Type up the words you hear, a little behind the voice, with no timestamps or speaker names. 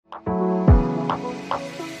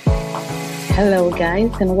Hello,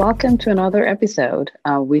 guys, and welcome to another episode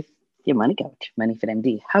with your money coach, MoneyFit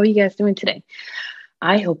MD. How are you guys doing today?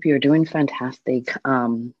 I hope you're doing fantastic.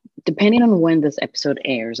 Depending on when this episode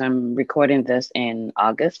airs, I'm recording this in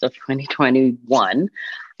August of 2021.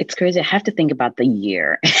 It's crazy. I have to think about the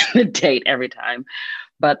year and the date every time.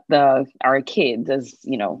 But our kids, as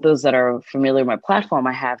you know, those that are familiar with my platform,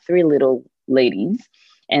 I have three little ladies,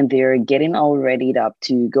 and they're getting all readied up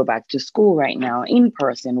to go back to school right now in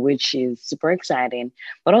person, which is super exciting,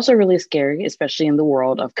 but also really scary, especially in the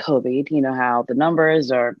world of COVID. You know how the numbers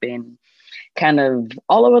are being kind of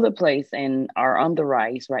all over the place and are on the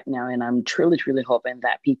rise right now. And I'm truly, truly hoping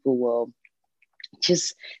that people will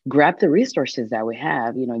just grab the resources that we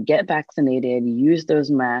have, get vaccinated, use those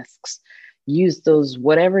masks, use those,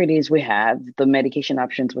 whatever it is we have, the medication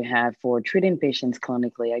options we have for treating patients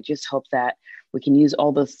clinically. I just hope that we can use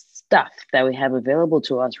all the stuff that we have available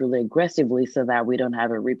to us really aggressively so that we don't have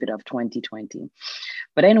a repeat of 2020.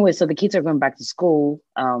 But anyway, so the kids are going back to school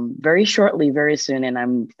very shortly, very soon. And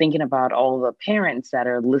I'm thinking about all the parents that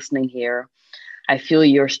are listening here. I feel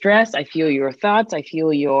your stress. I feel your thoughts. I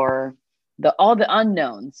feel all the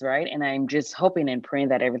unknowns, right? And I'm just hoping and praying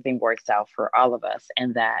that everything works out for all of us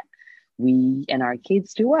and that we and our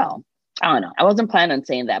kids do well. I don't know. I wasn't planning on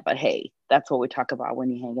saying that, but hey, that's what we talk about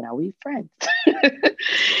when you're hanging out with friends.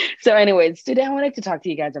 So anyways, today I wanted to talk to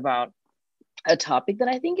you guys about a topic that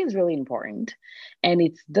I think is really important. And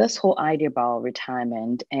it's this whole idea about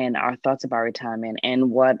retirement and our thoughts about retirement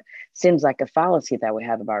and what seems like a fallacy that we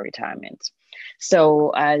have about retirement.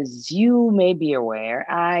 So, as you may be aware,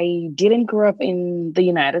 I didn't grow up in the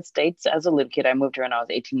United States as a little kid. I moved here when I was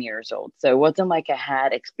 18 years old. So, it wasn't like I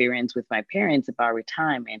had experience with my parents about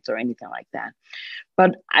retirement or anything like that.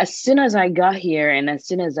 But as soon as I got here and as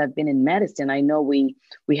soon as I've been in medicine, I know we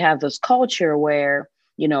have this culture where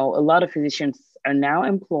a lot of physicians are now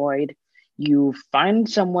employed. You find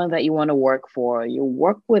someone that you want to work for, you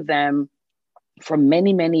work with them for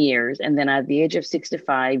many, many years. And then at the age of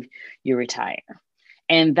 65, you retire.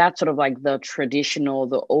 And that's sort of like the traditional,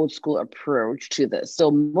 the old school approach to this.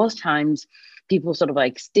 So most times people sort of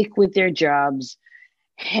like stick with their jobs,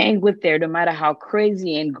 hang with there, no matter how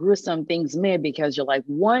crazy and gruesome things may, because you're like,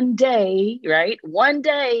 one day, right? One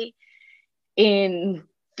day in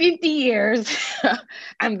 50 years,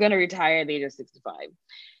 I'm going to retire at the age of 65.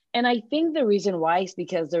 And I think the reason why is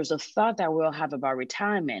because there's a thought that we'll have about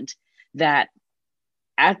retirement that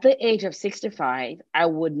at the age of 65, I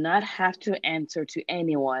would not have to answer to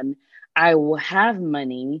anyone. I will have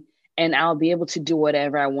money and I'll be able to do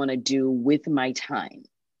whatever I want to do with my time.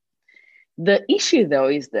 The issue, though,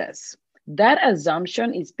 is this. That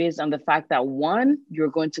assumption is based on the fact that, one, you're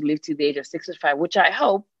going to live to the age of 65, which I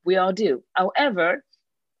hope we all do. However,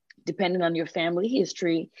 depending on your family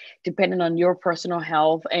history, depending on your personal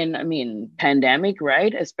health, and pandemic,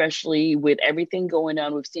 right? Especially with everything going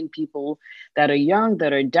on, we've seen people that are young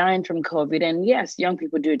that are dying from COVID. And yes, young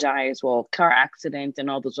people do die as well, car accidents and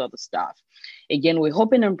all those other stuff. Again, we're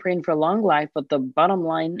hoping and praying for long life, but the bottom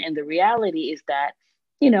line and the reality is that,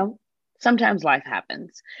 sometimes life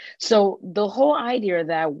happens. So the whole idea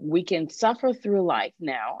that we can suffer through life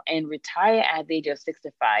now and retire at the age of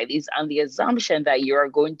 65 is on the assumption that you are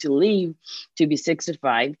going to live to be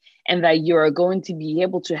 65 and that you are going to be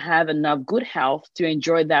able to have enough good health to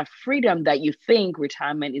enjoy that freedom that you think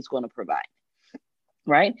retirement is going to provide.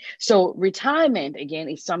 Right? So retirement, again,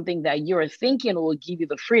 is something that you're thinking will give you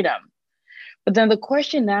the freedom. But then the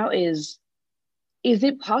question now is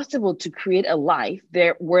it possible to create a life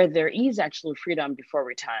there where there is actual freedom before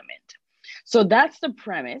retirement? So that's the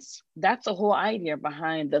premise. That's the whole idea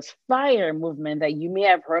behind this FIRE movement that you may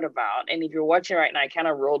have heard about. And if you're watching right now, I kind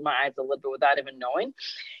of rolled my eyes a little bit without even knowing.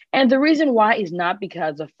 And the reason why is not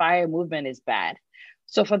because the FIRE movement is bad.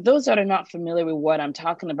 So for those that are not familiar with what I'm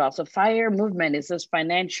talking about, so FIRE movement is this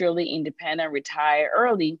financially independent, retire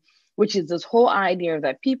early, which is this whole idea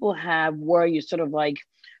that people have where you sort of like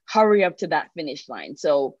hurry up to that finish line.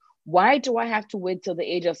 So why do I have to wait till the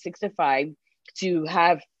age of 65 to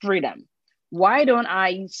have freedom? Why don't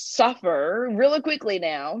I suffer really quickly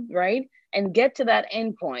now, right? And get to that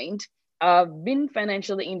end point of being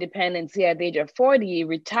financially independent, say at the age of 40,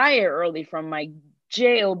 retire early from my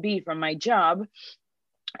job, from my job,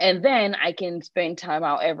 and then I can spend time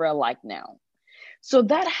however I like now. So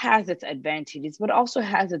that has its advantages, but also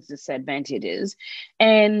has its disadvantages.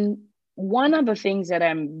 And one of the things that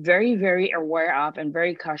I'm very, very aware of and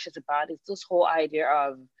very cautious about is this whole idea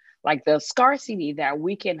of like the scarcity that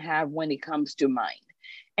we can have when it comes to mind.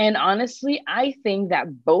 And honestly, I think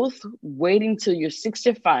that both waiting till you're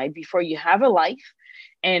 65 before you have a life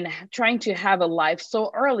and trying to have a life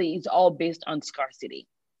so early is all based on scarcity.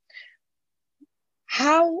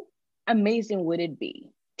 How amazing would it be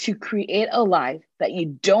to create a life that you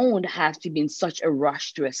don't have to be in such a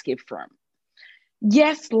rush to escape from?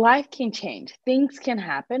 Yes, life can change, things can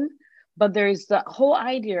happen, but there's the whole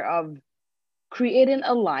idea of creating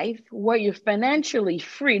a life where you're financially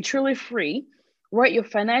free, truly free, where you're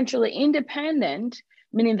financially independent,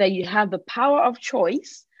 meaning that you have the power of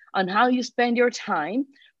choice on how you spend your time,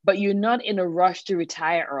 but you're not in a rush to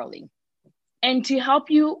retire early. And to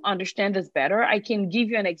help you understand this better, I can give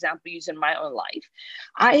you an example using my own life.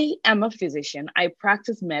 I am a physician. I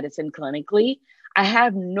practice medicine clinically. I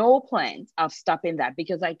have no plans of stopping that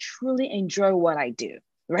because I truly enjoy what I do,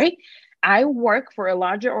 right? I work for a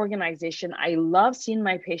larger organization. I love seeing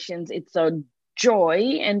my patients. It's a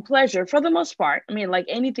joy and pleasure for the most part. I mean, like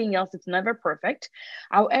anything else, it's never perfect.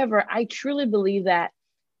 However, I truly believe that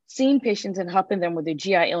seeing patients and helping them with their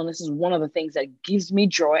GI illness is one of the things that gives me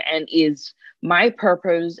joy and is my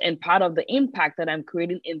purpose and part of the impact that I'm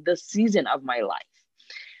creating in this season of my life.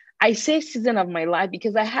 I say season of my life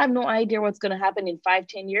because I have no idea what's going to happen in 5,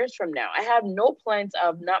 10 years from now. I have no plans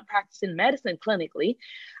of not practicing medicine clinically.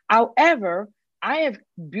 However, I have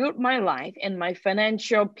built my life and my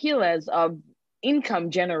financial pillars of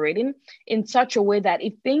income generating in such a way that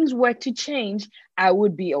if things were to change, I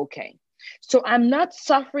would be okay. So I'm not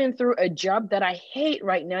suffering through a job that I hate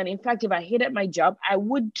right now. And in fact, if I hated my job, I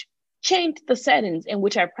would change the settings in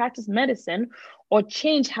which I practice medicine or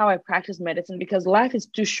change how I practice medicine because life is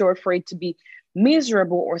too short for it to be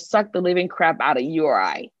miserable or suck the living crap out of you or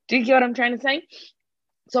I. Do you get what I'm trying to say?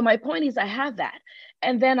 So my point is I have that.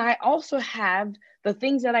 And then I also have the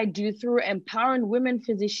things that I do through empowering women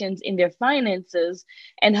physicians in their finances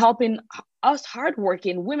and helping us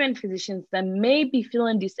hardworking women physicians that may be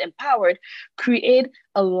feeling disempowered create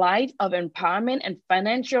a life of empowerment and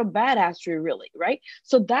financial badassery, really, right?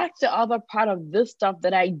 So that's the other part of this stuff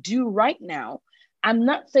that I do right now. I'm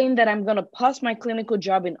not saying that I'm going to pause my clinical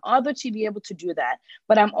job in order to be able to do that,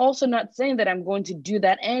 but I'm also not saying that I'm going to do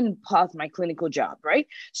that and pause my clinical job, right?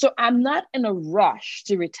 So I'm not in a rush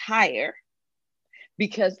to retire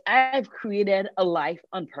because I've created a life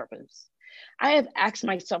on purpose. I have asked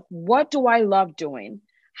myself, what do I love doing?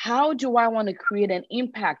 How do I want to create an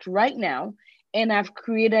impact right now? And I've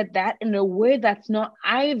created that in a way that's not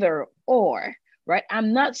either or, right?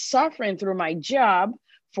 I'm not suffering through my job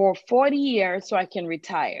for 40 years so I can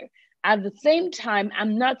retire. At the same time,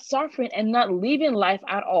 I'm not suffering and not living life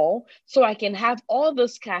at all so I can have all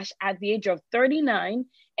this cash at the age of 39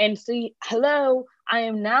 and see, hello, I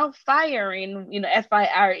am now firing,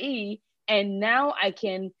 FIRE, and now I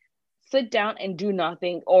can sit down and do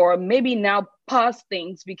nothing, or maybe now pause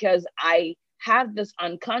things because I have this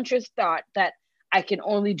unconscious thought that I can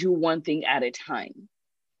only do one thing at a time.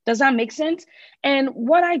 Does that make sense? And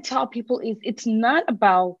what I tell people is it's not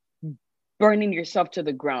about burning yourself to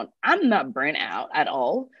the ground. I'm not burnt out at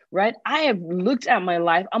all, right? I have looked at my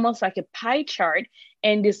life almost like a pie chart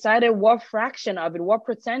and decided what fraction of it, what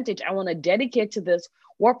percentage I want to dedicate to this,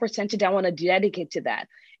 what percentage I want to dedicate to that.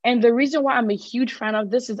 And the reason why I'm a huge fan of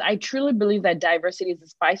this is I truly believe that diversity is the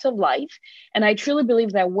spice of life. And I truly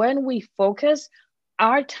believe that when we focus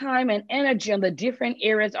our time and energy on the different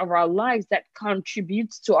areas of our lives that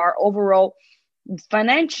contributes to our overall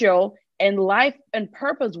financial and life and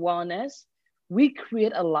purpose wellness, we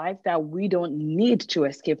create a life that we don't need to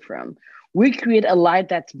escape from. We create a life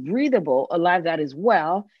that's breathable, a life that is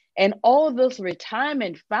well, and all this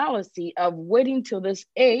retirement fallacy of waiting till this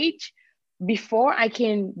age before I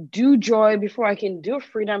can do joy, before I can do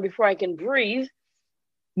freedom, before I can breathe,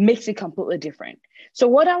 makes it completely different. So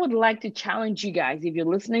what I would like to challenge you guys, if you're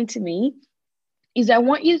listening to me, is I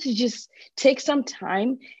want you to just take some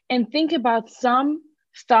time and think about some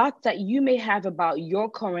thoughts that you may have about your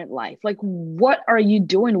current life. Like, what are you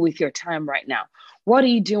doing with your time right now? What are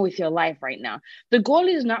you doing with your life right now? The goal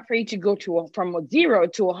is not for you to go from 0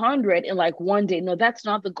 to 100 in like one day. No, that's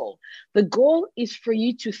not the goal. The goal is for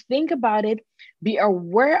you to think about it, be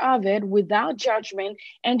aware of it without judgment,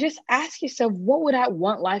 and just ask yourself, what would I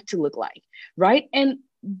want life to look like, right? And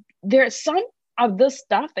there's some of this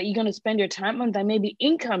stuff that you're going to spend your time on that may be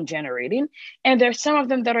income generating, and there's some of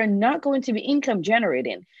them that are not going to be income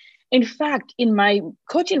generating. In fact, in my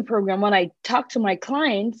coaching program, when I talk to my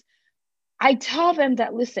clients, I tell them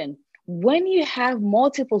that, listen, when you have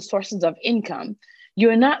multiple sources of income,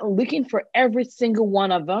 you're not looking for every single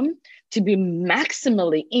one of them to be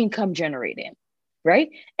maximally income generating, right?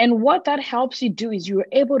 And what that helps you do is you're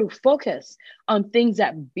able to focus on things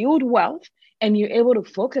that build wealth, and you're able to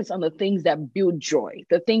focus on the things that build joy,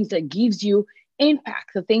 the things that gives you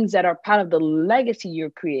impact, the things that are part of the legacy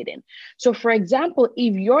you're creating. So for example,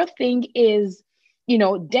 if your thing is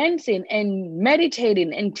dancing and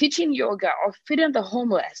meditating and teaching yoga or feeding the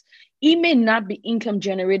homeless. It may not be income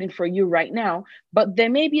generating for you right now, but there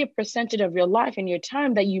may be a percentage of your life and your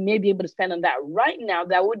time that you may be able to spend on that right now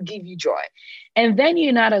that would give you joy. And then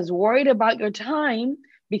you're not as worried about your time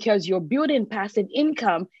because you're building passive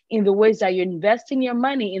income in the ways that you're investing your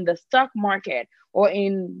money in the stock market or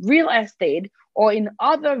in real estate or in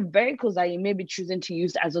other vehicles that you may be choosing to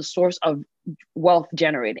use as a source of wealth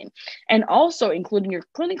generating. And also including your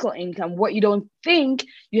clinical income, what you don't think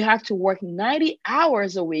you have to work 90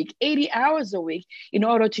 hours a week, 80 hours a week in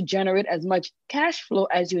order to generate as much cash flow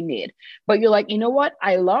as you need. But you're like, you know what?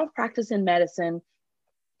 I love practicing medicine.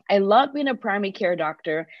 I love being a primary care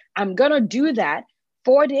doctor. I'm going to do that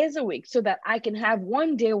 4 days a week so that I can have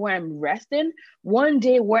one day where I'm resting, one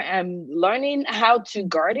day where I'm learning how to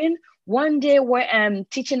garden, one day where I'm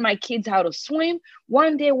teaching my kids how to swim,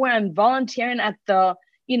 one day where I'm volunteering at the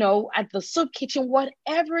soup kitchen,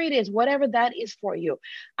 whatever it is, whatever that is for you.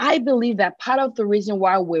 I believe that part of the reason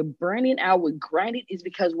why we're burning out, we're grinding is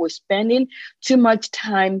because we're spending too much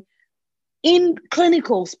time in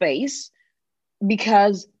clinical space,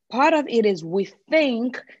 because part of it is we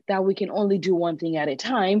think that we can only do one thing at a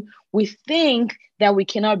time. We think that we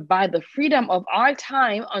cannot buy the freedom of our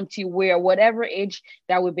time until we're whatever age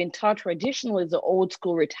that we've been taught traditionally is the old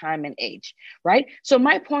school retirement age, right? So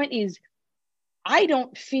my point is, I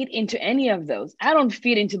don't fit into any of those. I don't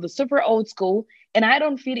fit into the super old school, and I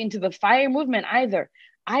don't fit into the FIRE movement either.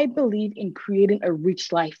 I believe in creating a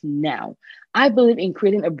rich life now. I believe in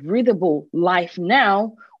creating a breathable life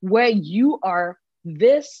now where you are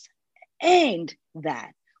this and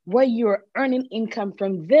that, where you're earning income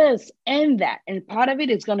from this and that. And part of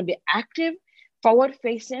it is going to be active, forward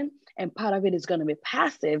facing, and part of it is going to be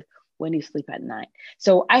passive when you sleep at night.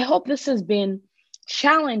 So I hope this has been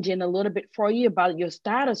challenging a little bit for you about your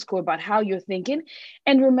status quo, about how you're thinking.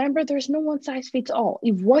 And remember, there's no one size fits all.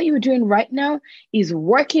 If what you're doing right now is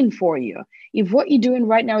working for you, if what you're doing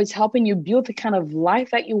right now is helping you build the kind of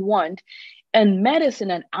life that you want, and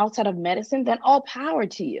medicine and outside of medicine, then all power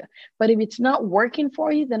to you. But if it's not working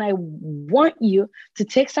for you, then I want you to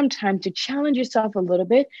take some time to challenge yourself a little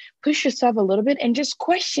bit, push yourself a little bit, and just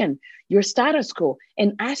question your status quo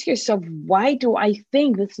and ask yourself, why do I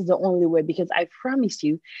think this is the only way? Because I promise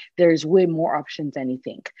you, there's way more options than you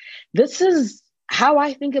think. This is how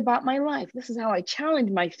I think about my life. This is how I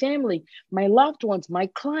challenge my family, my loved ones, my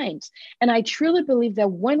clients. And I truly believe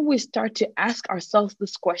that when we start to ask ourselves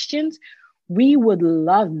these questions, we would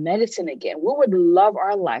love medicine again. We would love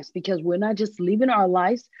our lives because we're not just living our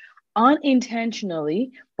lives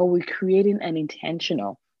unintentionally, but we're creating an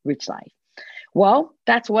intentional rich life. Well,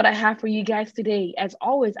 that's what I have for you guys today. As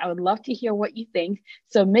always, I would love to hear what you think.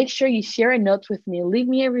 So make sure you share a note with me, leave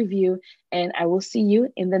me a review, and I will see you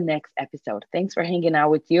in the next episode. Thanks for hanging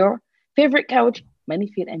out with your favorite coach,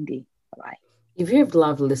 MoneyFit MD. Bye-bye. If you've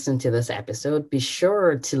loved listening to this episode, be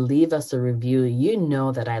sure to leave us a review. You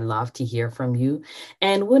know that I love to hear from you.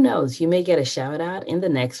 And who knows, you may get a shout out in the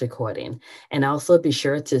next recording. And also be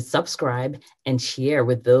sure to subscribe and share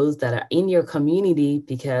with those that are in your community,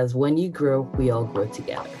 because when you grow, we all grow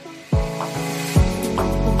together.